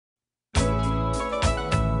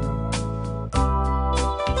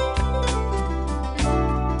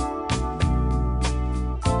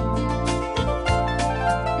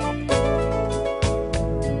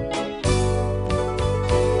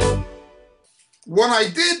When I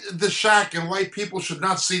did The Shack and why people should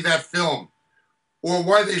not see that film, or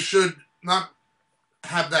why they should not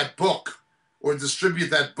have that book or distribute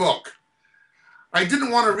that book, I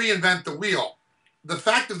didn't want to reinvent the wheel. The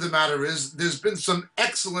fact of the matter is, there's been some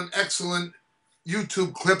excellent, excellent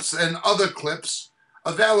YouTube clips and other clips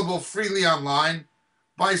available freely online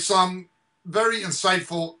by some very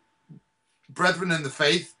insightful brethren in the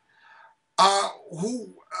faith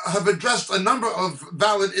who have addressed a number of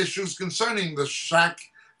valid issues concerning the shack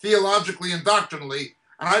theologically and doctrinally,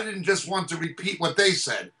 and I didn't just want to repeat what they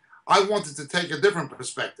said. I wanted to take a different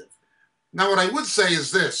perspective. Now, what I would say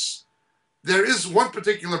is this. There is one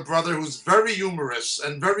particular brother who's very humorous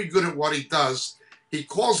and very good at what he does. He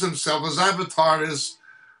calls himself, his avatar is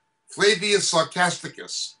Flavius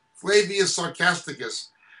Sarcasticus. Flavius Sarcasticus.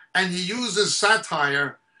 And he uses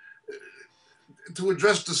satire to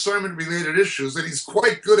address discernment-related issues, and he's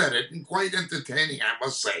quite good at it and quite entertaining, I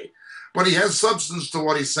must say. But he has substance to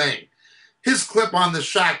what he's saying. His clip on the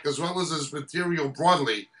shack, as well as his material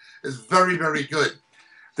broadly, is very, very good.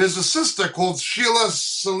 There's a sister called Sheila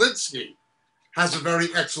Selinsky, has a very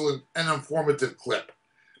excellent and informative clip.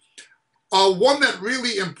 One that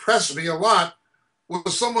really impressed me a lot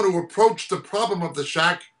was someone who approached the problem of the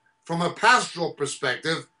shack from a pastoral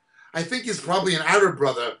perspective. I think he's probably an Arab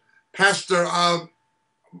brother, Pastor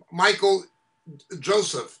Michael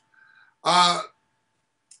Joseph.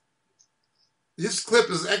 His clip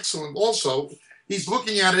is excellent also. He's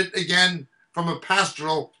looking at it again from a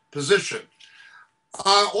pastoral position.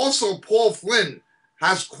 Also, Paul Flynn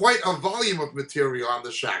has quite a volume of material on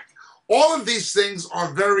the shack. All of these things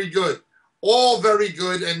are very good. All very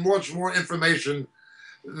good and much more information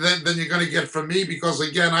than you're going to get from me because,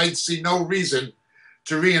 again, I see no reason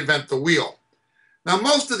to reinvent the wheel. Now,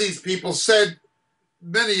 most of these people said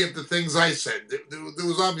many of the things I said. There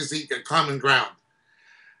was obviously a common ground.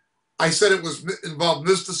 I said it was involved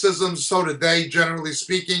mysticism, so did they, generally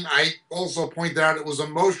speaking. I also pointed out it was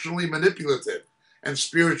emotionally manipulative and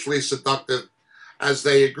spiritually seductive, as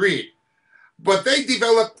they agreed. But they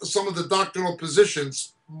developed some of the doctrinal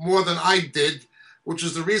positions more than I did, which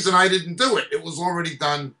is the reason I didn't do it. It was already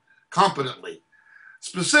done competently.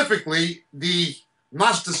 Specifically, the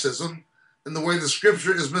Gnosticism, in the way the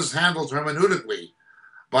scripture is mishandled hermeneutically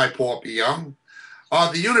by Paul P. Young,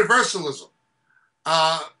 the universalism,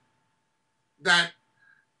 that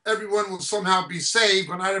everyone will somehow be saved,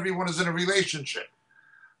 but not everyone is in a relationship.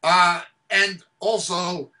 And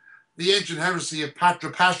also the ancient heresy of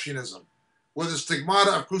patripassianism, where the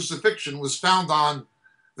stigmata of crucifixion was found on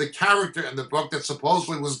the character in the book that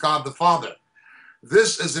supposedly was God the Father.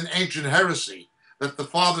 This is an ancient heresy that the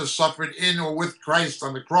Father suffered in or with Christ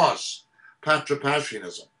on the cross,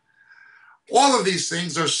 patripassianism. All of these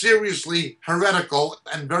things are seriously heretical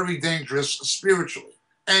and very dangerous spiritually,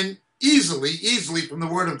 and easily from the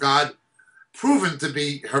Word of God, proven to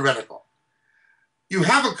be heretical. You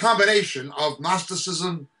have a combination of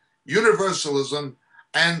Gnosticism, universalism,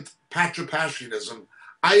 and patripassianism.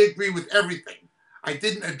 I agree with everything. I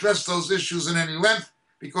didn't address those issues in any length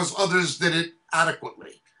because others did it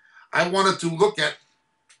adequately. I wanted to look at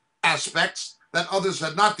aspects that others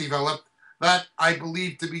had not developed that I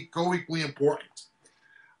believe to be co-equally important.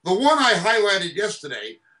 The one I highlighted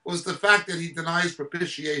yesterday was the fact that he denies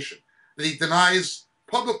propitiation, that he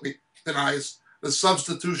publicly denies the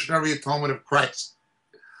substitutionary atonement of Christ.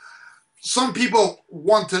 Some people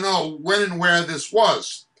want to know when and where this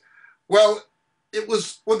was. Well, it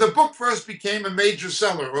was when the book first became a major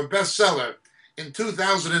seller or bestseller in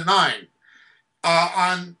 2009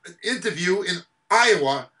 on an interview in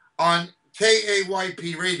Iowa on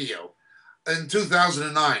KAYP radio in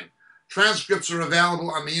 2009. Transcripts are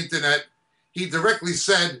available on the internet. He directly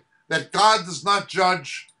said that God does not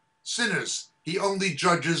judge sinners. He only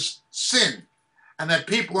judges sin, and that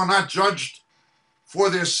people are not judged for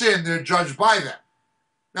their sin, they're judged by them.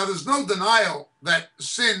 Now, there's no denial that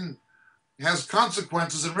sin has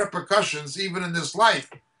consequences and repercussions even in this life.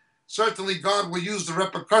 Certainly, God will use the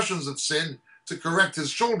repercussions of sin to correct his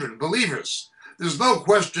children, believers. There's no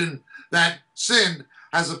question that sin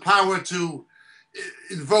has a power to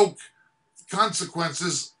invoke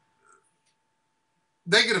consequences,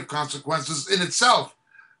 negative consequences in itself.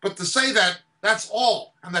 But to say that that's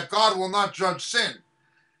all and that God will not judge sin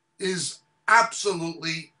is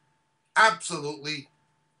absolutely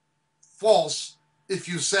false if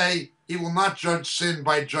you say he will not judge sin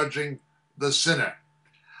by judging the sinner.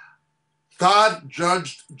 God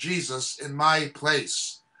judged Jesus in my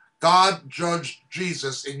place. God judged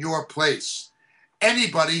Jesus in your place.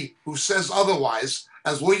 Anybody who says otherwise,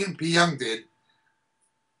 as William P. Young did,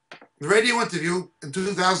 the radio interview in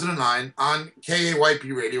 2009 on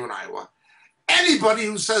KAYP radio in Iowa, Anybody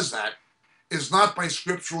who says that is not by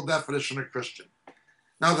scriptural definition a Christian.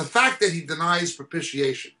 Now, the fact that he denies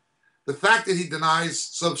propitiation, the fact that he denies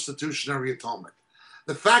substitutionary atonement,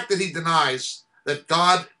 the fact that he denies that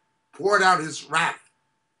God poured out his wrath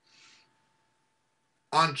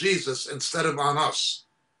on Jesus instead of on us,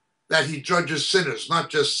 that he judges sinners, not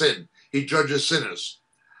just sin, he judges sinners,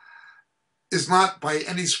 is not by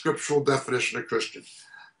any scriptural definition a Christian.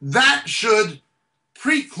 That should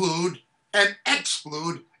preclude and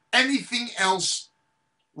exclude anything else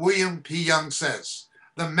William P. Young says.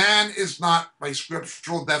 The man is not, by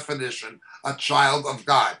scriptural definition, a child of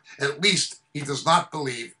God. At least he does not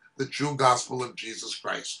believe the true gospel of Jesus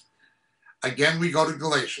Christ. Again, we go to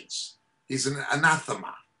Galatians. He's an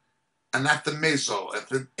anathema, anathemazo.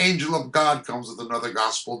 If an angel of God comes with another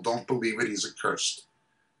gospel, don't believe it, he's accursed.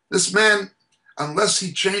 This man, unless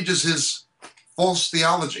he changes his false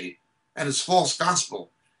theology and his false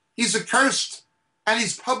gospel, he's accursed, and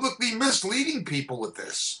he's publicly misleading people with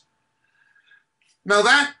this. Now,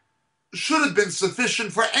 that should have been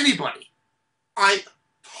sufficient for anybody. I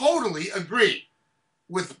totally agree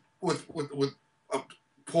with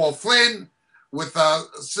Paul Flynn, with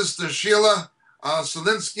Sister Sheila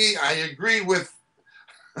Selinsky. I agree with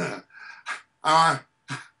our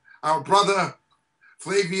brother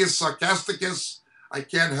Flavius Sarcasticus. I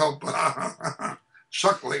can't help but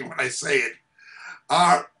chuckling when I say it.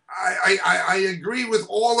 I agree with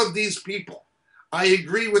all of these people. I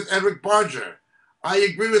agree with Eric Barger. I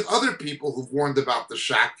agree with other people who've warned about the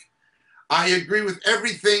shack. I agree with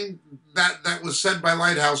everything that was said by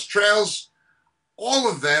Lighthouse Trails. All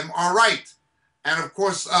of them are right. And of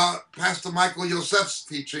course, Pastor Michael Yosef's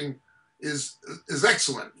teaching is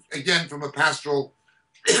excellent, again, from a pastoral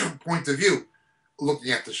point of view,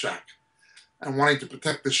 looking at the shack and wanting to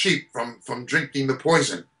protect the sheep from drinking the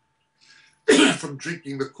poison, from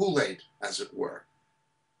drinking the Kool-Aid, as it were,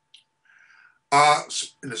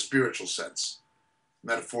 in a spiritual sense,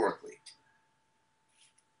 metaphorically.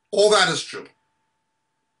 All that is true.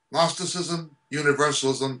 Gnosticism,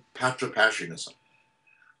 universalism, patripassianism.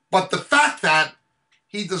 But the fact that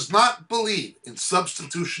he does not believe in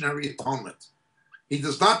substitutionary atonement, he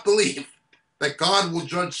does not believe that God will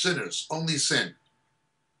judge sinners, only sin,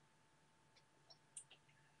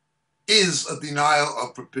 is a denial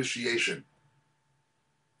of propitiation.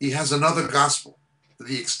 He has another gospel, to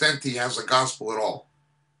the extent he has a gospel at all.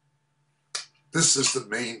 This is the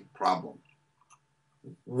main problem.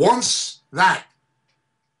 Once that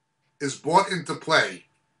is brought into play,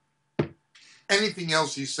 anything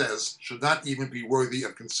else he says should not even be worthy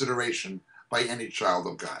of consideration by any child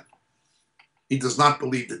of God. He does not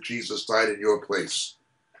believe that Jesus died in your place.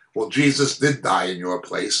 Well, Jesus did die in your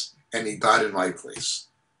place, and he died in my place.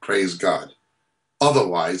 Praise God.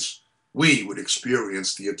 Otherwise, we would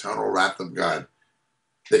experience the eternal wrath of God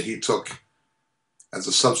that he took as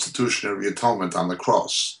a substitutionary atonement on the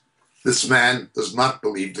cross. This man does not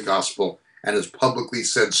believe the gospel and has publicly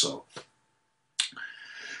said so.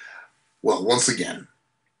 Well, once again,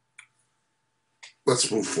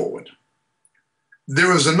 let's move forward.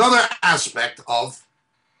 There is another aspect of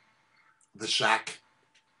the shack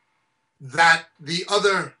that the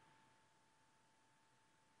other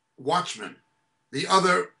watchmen, the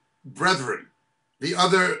other brethren, the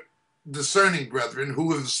other discerning brethren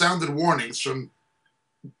who have sounded warnings from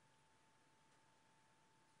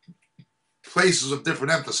places of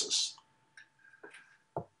different emphasis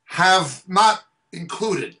have not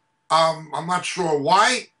included. I'm not sure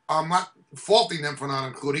why. I'm not faulting them for not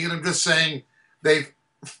including it. I'm just saying they've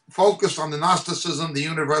focused on the Gnosticism, the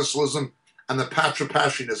Universalism, and the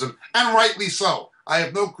Patripassianism, and rightly so. I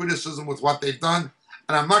have no criticism with what they've done,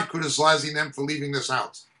 and I'm not criticizing them for leaving this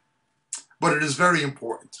out. But it is very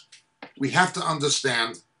important. We have to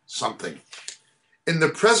understand something. In the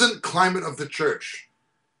present climate of the church,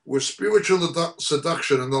 where spiritual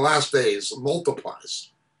seduction in the last days multiplies,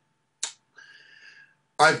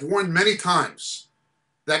 I've warned many times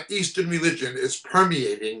that Eastern religion is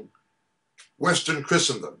permeating Western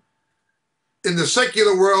Christendom. In the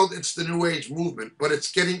secular world, it's the New Age movement, but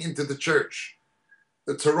it's getting into the church.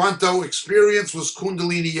 The Toronto experience was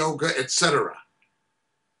Kundalini Yoga, etc.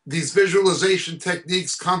 These visualization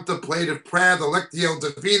techniques, contemplative prayer, the Lectio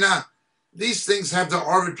Divina, these things have their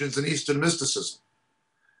origins in Eastern mysticism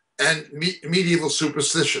and medieval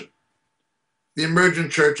superstition. The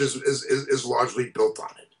emergent church is largely built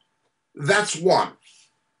on it. That's one.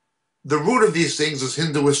 The root of these things is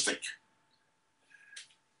Hinduistic,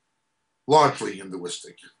 largely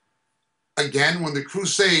Hinduistic. Again, when the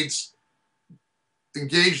Crusades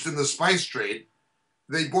engaged in the spice trade,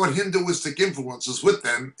 they brought Hinduistic influences with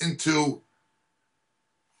them into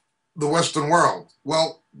the Western world.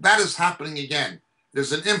 Well, that is happening again.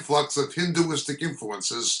 There's an influx of Hinduistic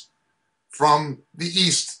influences from the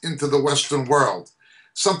East into the Western world.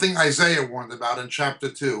 Something Isaiah warned about in chapter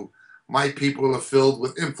 2. My people are filled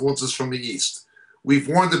with influences from the East. We've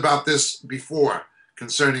warned about this before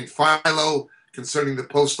concerning Philo, concerning the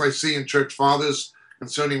post-Nicene church fathers,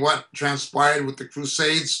 concerning what transpired with the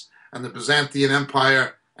Crusades and the Byzantine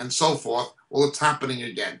Empire and so forth. Well, it's happening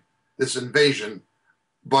again, this invasion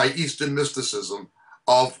by Eastern mysticism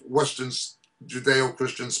of Western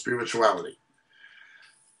Judeo-Christian spirituality.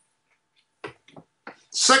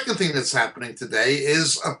 Second thing that's happening today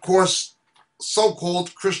is, of course,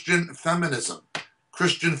 so-called Christian feminism.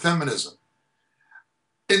 Christian feminism.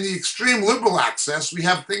 In the extreme liberal access, we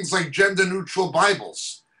have things like gender-neutral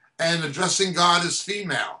Bibles and addressing God as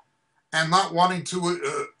female and not wanting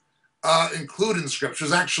to include in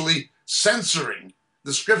scriptures, actually censoring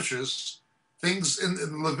the scriptures, things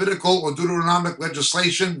in Levitical or Deuteronomic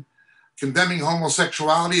legislation condemning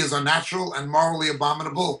homosexuality as unnatural and morally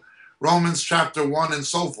abominable, Romans chapter 1 and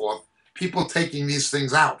so forth, people taking these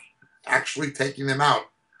things out, actually taking them out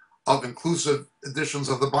of inclusive editions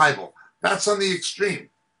of the Bible. That's on the extreme.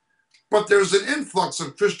 But there's an influx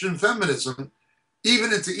of Christian feminism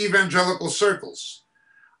even into evangelical circles.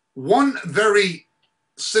 One very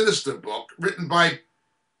sinister book written by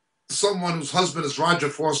someone whose husband is Roger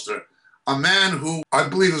Foster, a man who I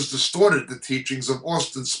believe has distorted the teachings of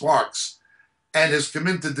Austin Sparks and has come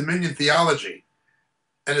into Dominion theology,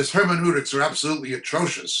 and his hermeneutics are absolutely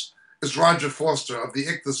atrocious, is Roger Foster of the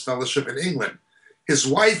Ichthus Fellowship in England. His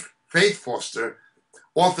wife, Faith Foster,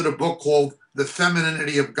 authored a book called The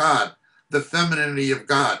Femininity of God. The Femininity of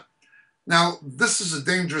God. Now, this is a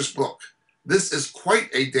dangerous book. This is quite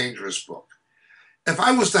a dangerous book. If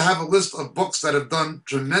I was to have a list of books that have done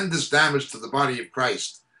tremendous damage to the body of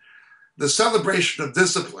Christ, The Celebration of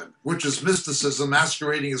Discipline, which is mysticism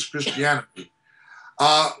masquerading as Christianity,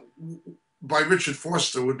 by Richard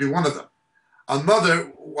Foster would be one of them.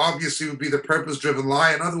 Another, obviously, would be The Purpose-Driven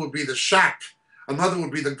Lie. Another would be The Shack. Another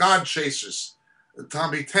would be The God Chasers,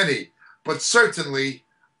 Tommy Tenney. But certainly,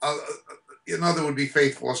 another would be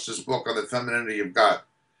Faith Foster's book on the femininity of God,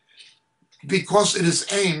 because it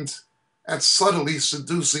is aimed at subtly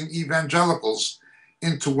seducing evangelicals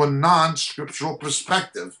into a non-scriptural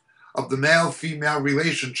perspective of the male-female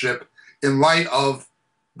relationship in light of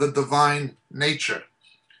the divine nature.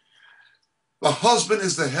 The husband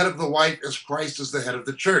is the head of the wife as Christ is the head of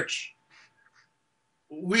the church.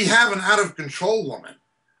 We have an out-of-control woman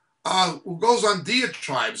who goes on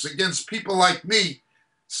diatribes against people like me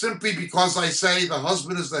simply because I say the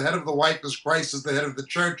husband is the head of the wife as Christ is the head of the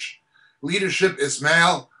church. Leadership is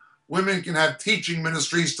male. Women can have teaching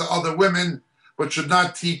ministries to other women, but should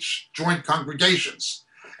not teach joint congregations.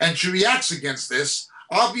 And she reacts against this,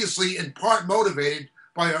 obviously in part motivated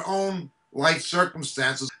by her own life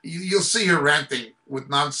circumstances. You'll see her ranting with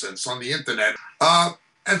nonsense on the internet.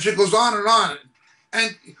 And she goes on and on.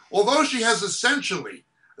 And although she has essentially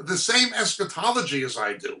the same eschatology as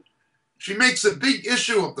I do, she makes a big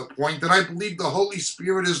issue of the point that I believe the Holy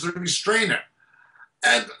Spirit is the restrainer.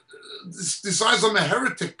 And decides I'm a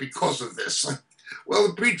heretic because of this. Well,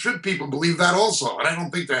 the pre-trib people believe that also, and I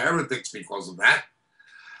don't think they're heretics because of that.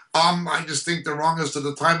 I just think they're wrong as to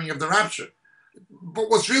the timing of the rapture. But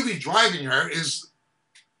what's really driving her is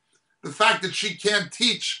the fact that she can't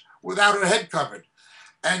teach without her head covered.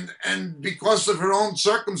 And because of her own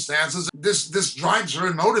circumstances, this drives her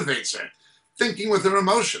and motivates her, thinking with her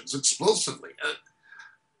emotions explosively.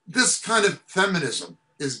 This kind of feminism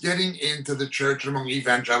is getting into the church among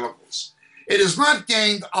evangelicals. It has not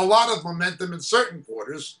gained a lot of momentum in certain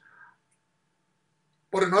quarters,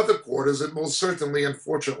 but in other quarters it most certainly,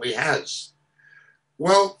 unfortunately, has.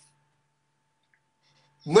 Well,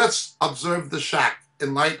 let's observe the shack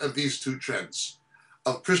in light of these two trends,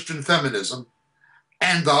 of Christian feminism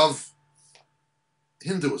and of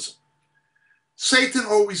Hinduism. Satan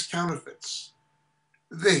always counterfeits.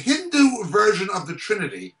 The Hindu version of the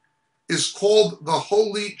Trinity is called the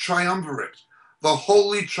Holy Triumvirate. The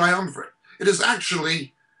Holy Triumvirate. It is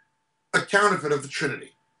actually a counterfeit of the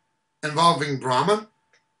Trinity, involving Brahma,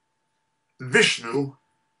 Vishnu,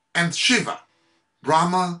 and Shiva.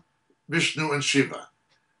 Brahma, Vishnu, and Shiva.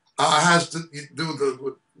 Has to do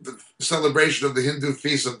with the celebration of the Hindu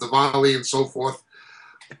feast of Diwali and so forth.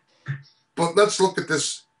 But let's look at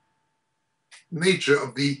this nature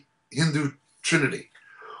of the Hindu Trinity.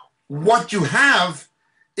 What you have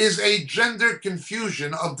is a gender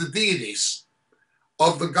confusion of the deities,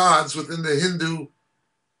 of the gods within the Hindu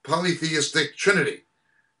polytheistic trinity.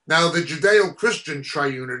 Now, the Judeo-Christian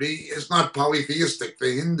triunity is not polytheistic.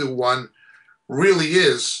 The Hindu one really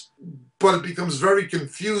is but it becomes very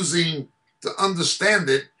confusing to understand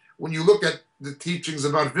it when you look at the teachings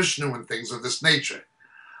about Vishnu and things of this nature.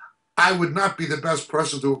 I would not be the best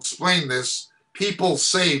person to explain this. People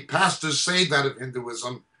saved, pastors saved out of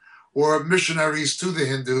Hinduism, or missionaries to the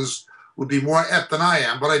Hindus would be more apt than I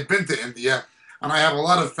am, but I've been to India, and I have a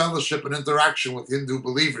lot of fellowship and interaction with Hindu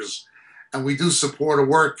believers, and we do support a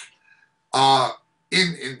work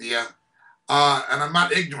in India, and I'm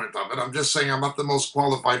not ignorant of it. I'm just saying I'm not the most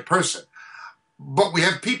qualified person. But we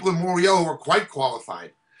have people in Moriel who are quite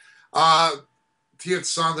qualified.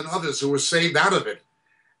 Tirthsand and others who were saved out of it.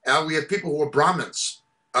 We have people who were Brahmins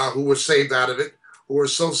who were saved out of it, who were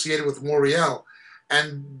associated with Moriel,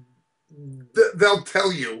 and they'll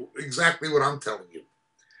tell you exactly what I'm telling you.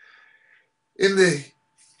 In the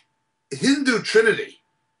Hindu Trinity,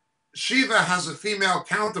 Shiva has a female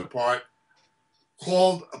counterpart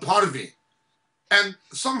called Parvi, and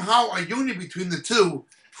somehow a union between the two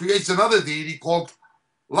creates another deity called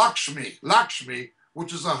Lakshmi,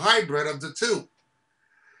 which is a hybrid of the two.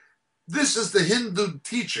 This is the Hindu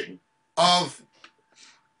teaching of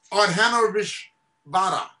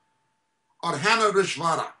Ardhanarishvara,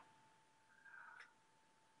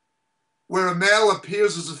 where a male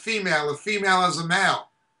appears as a female as a male.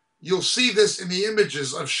 You'll see this in the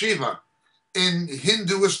images of Shiva in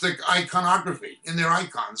Hinduistic iconography, in their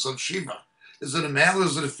icons of Shiva. Is it a male or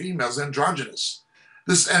is it a female? It's androgynous.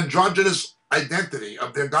 This androgynous identity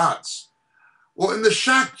of their gods. Well, in the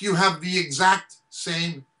Shak, you have the exact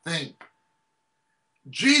same thing.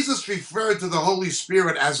 Jesus referred to the Holy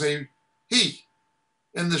Spirit as a he.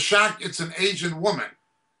 In the Shak, it's an Asian woman.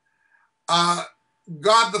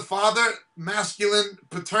 God the Father, masculine,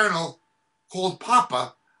 paternal, called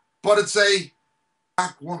Papa, but it's a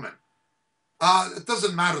black woman. It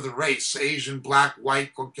doesn't matter the race, Asian, black,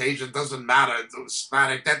 white, Caucasian, doesn't matter,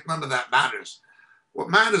 Hispanic, none of that matters. What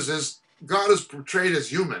matters is God is portrayed as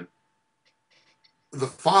human. The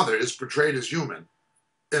Father is portrayed as human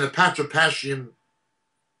in a Patrapaschian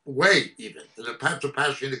way, even, in a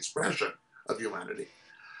Patrapaschian expression of humanity.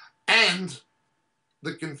 And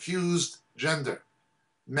the confused gender,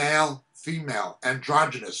 male, female,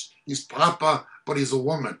 androgynous. He's Papa, but he's a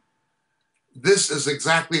woman. This is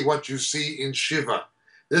exactly what you see in Shiva.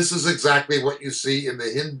 This is exactly what you see in the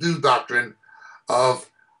Hindu doctrine of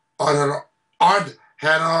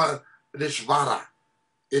Ardhanarishvara.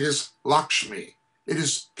 It is Lakshmi. It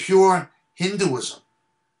is pure Hinduism.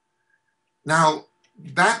 Now,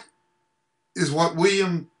 that is what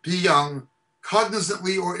William P. Young,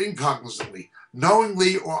 cognizantly or incognizantly,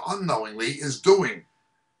 knowingly or unknowingly, is doing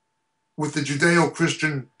with the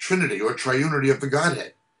Judeo-Christian Trinity or triunity of the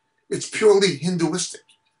Godhead. It's purely Hinduistic.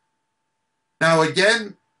 Now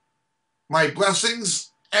again, my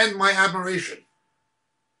blessings and my admiration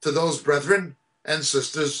to those brethren and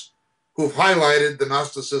sisters who've highlighted the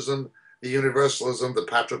Gnosticism, the Universalism, the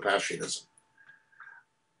Patrapaschianism.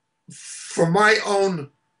 For my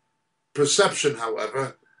own perception,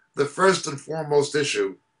 however, the first and foremost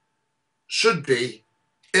issue should be,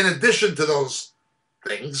 in addition to those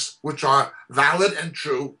things which are valid and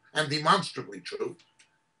true and demonstrably true,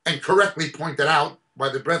 and correctly pointed out by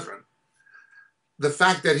the brethren, the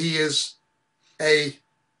fact that he is a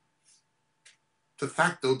de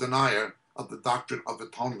facto denier of the doctrine of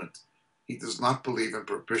atonement. He does not believe in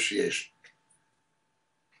propitiation.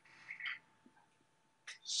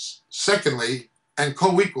 Secondly, and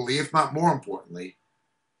co-equally, if not more importantly,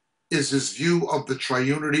 is his view of the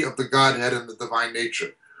triunity of the Godhead and the divine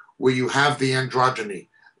nature, where you have the androgyny,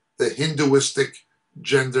 the Hinduistic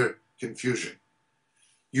gender confusion.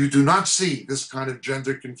 You do not see this kind of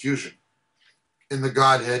gender confusion in the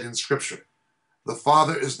Godhead in Scripture. The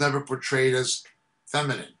Father is never portrayed as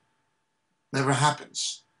feminine. Never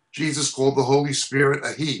happens. Jesus called the Holy Spirit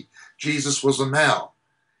a he. Jesus was a male.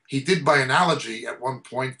 He did, by analogy, at one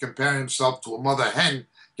point, compare himself to a mother hen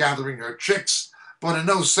gathering her chicks, but in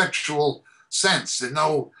no sexual sense, in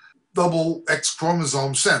no double X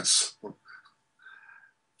chromosome sense.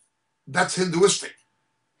 That's Hinduistic.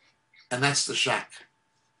 And that's the Shak.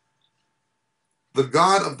 The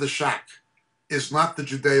God of the Shak is not the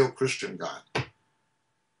Judeo-Christian God.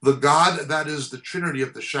 The God that is the Trinity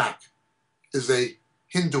of the Shak is a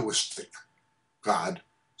Hinduistic God,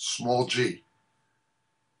 small g.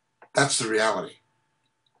 That's the reality.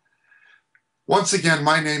 Once again,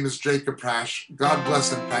 my name is Jacob Prasch. God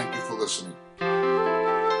bless and thank you for listening.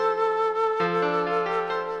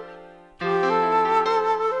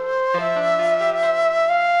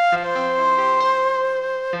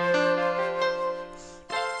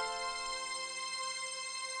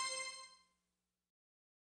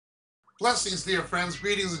 Blessings, dear friends.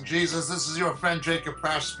 Greetings in Jesus. This is your friend Jacob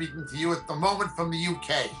Prasch speaking to you at the moment from the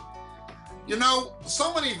UK. You know,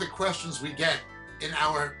 so many of the questions we get in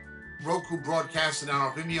our Roku broadcasts and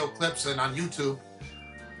our Vimeo clips and on YouTube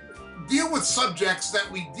deal with subjects that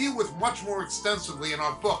we deal with much more extensively in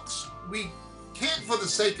our books. We can't, for the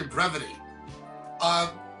sake of brevity,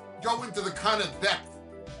 go into the kind of depth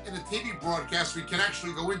in a TV broadcast we can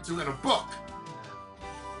actually go into in a book.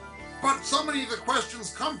 But so many of the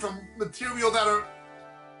questions come from material that are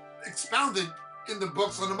expounded in the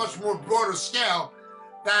books on a much more broader scale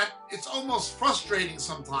that it's almost frustrating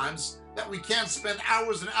sometimes that we can't spend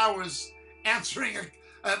hours and hours answering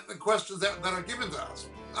the questions that are given to us.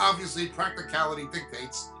 Obviously, practicality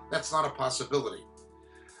dictates that's not a possibility.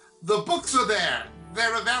 The books are there.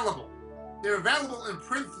 They're available. They're available in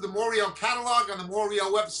print through the Moriel catalog on the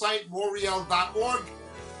Moriel website, moriel.org.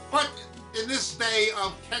 But in this day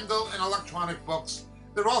of Kindle and electronic books,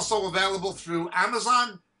 they're also available through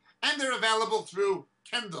Amazon, and they're available through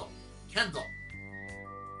Kindle.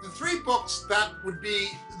 The three books that would be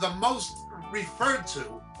the most referred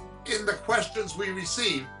to in the questions we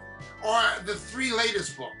receive are the three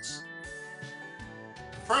latest books.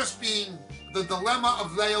 The first being The Dilemma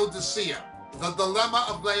of Laodicea. The Dilemma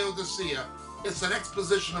of Laodicea. It's an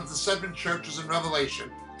exposition of the seven churches in Revelation,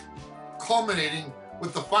 culminating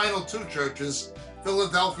with the final two churches,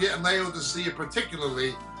 Philadelphia and Laodicea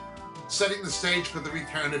particularly, setting the stage for the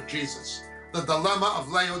return of Jesus. The Dilemma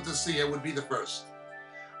of Laodicea would be the first.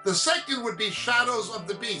 The second would be Shadows of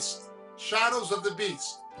the Beast. Shadows of the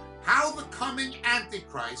Beast. How the coming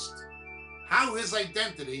Antichrist, how his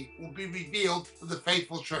identity will be revealed to the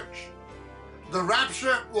faithful church. The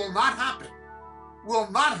rapture will not happen. Will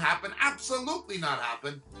not happen, absolutely not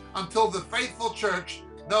happen, until the faithful church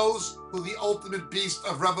knows who the ultimate beast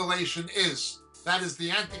of Revelation is. That is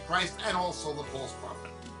the Antichrist and also the false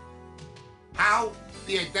prophet. How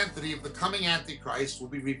the identity of the coming Antichrist will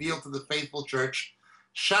be revealed to the faithful church.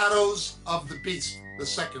 Shadows of the Beast, the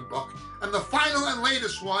second book. And the final and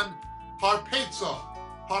latest one, Harpazo.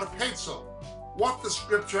 Harpazo. What the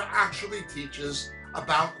scripture actually teaches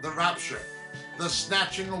about the rapture, the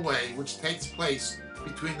snatching away which takes place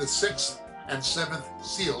between the sixth and seventh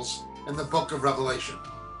seals in the book of Revelation.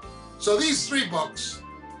 So these three books,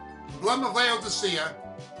 Dilemma of Laodicea,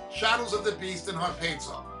 Shadows of the Beast, and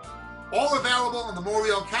Harpazo, all available in the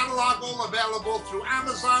Moriel catalog, all available through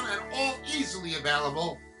Amazon, and all easily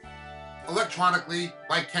available electronically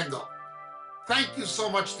by Kindle. Thank you so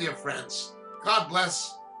much, dear friends. God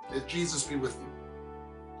bless. May Jesus be with you.